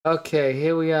Okay,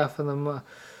 here we are for the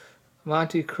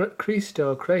Monte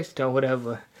Cristo,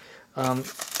 whatever.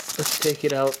 Let's take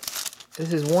it out.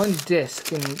 This is one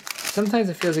disc, and sometimes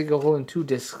it feels like you're holding two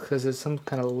discs because there's some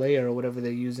kind of layer or whatever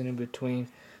they're using in between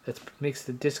that makes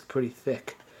the disc pretty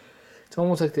thick. It's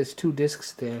almost like there's two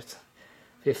discs there.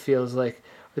 It feels like.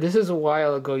 But this is a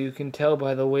while ago. You can tell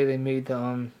by the way they made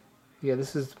the Yeah,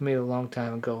 this is made a long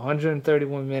time ago.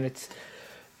 131 minutes.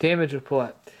 Damage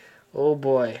report. Oh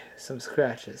boy, some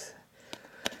scratches.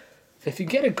 If you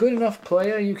get a good enough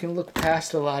player, you can look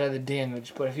past a lot of the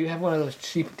damage. But if you have one of those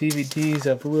cheap DVDs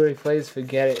or Blu-ray players,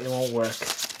 forget it. It won't work.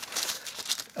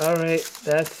 Alright,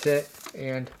 that's it.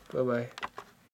 And bye-bye.